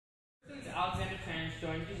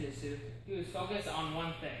joined Jiu Jitsu, he was focused on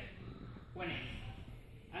one thing: winning.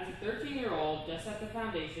 As a 13-year-old, just at the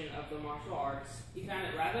foundation of the martial arts, he found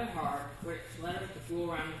it rather hard, which led him to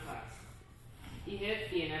fool around the class. He hit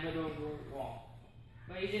the inevitable wall.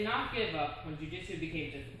 But he did not give up when Jiu Jitsu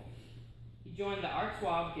became difficult. He joined the Art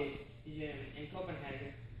Swab gym in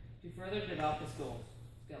Copenhagen to further develop his skills.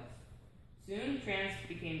 Soon, Trans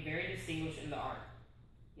became very distinguished in the art,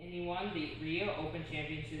 and he won the Rio Open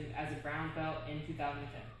Championship as a brown belt in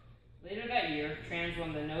 2010. Later that year, Trans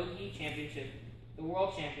won the No-Gi Championship, the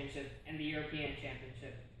World Championship, and the European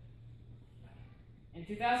Championship. In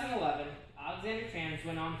 2011, Alexander Trans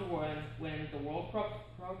went on to win the World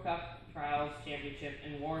Pro Cup Trials Championship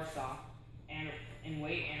in Warsaw and in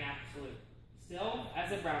weight and absolute. Still,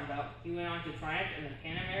 as a brown belt, he went on to triumph in the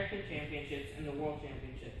Pan American Championships and the World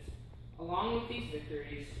Championships. Along with these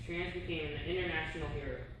victories, Trans became an international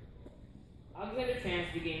hero. Alexander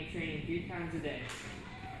Trans began training 3 times a day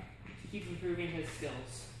to keep improving his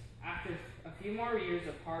skills. After a few more years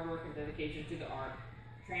of hard work and dedication to the art,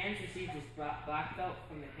 Trans received his black belt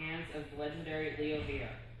from the hands of the legendary Leo Villa.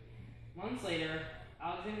 Months later,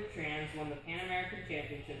 Alexander Trans won the Pan American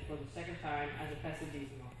Championship for the second time as a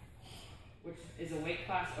pesadissimo, which is a weight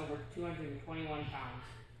class over 221 pounds.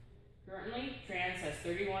 Currently, Trans has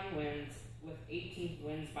 31 wins, with 18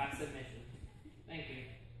 wins by submission. Thank you.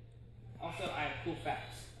 Also, I have cool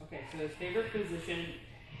facts. Okay, so his favorite position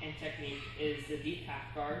and technique is the deep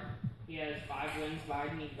half guard. He has 5 wins by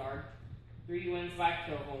knee guard, 3 wins by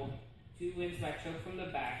toe hold, 2 wins by choke from the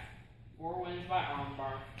back, 4 wins by arm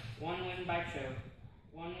bar, 1 win by choke,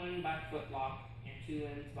 1 win by foot lock, and 2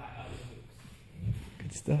 wins by elbow hooks.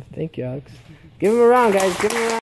 Good stuff. Thank you, Alex. Give him a round, guys. Give him a round.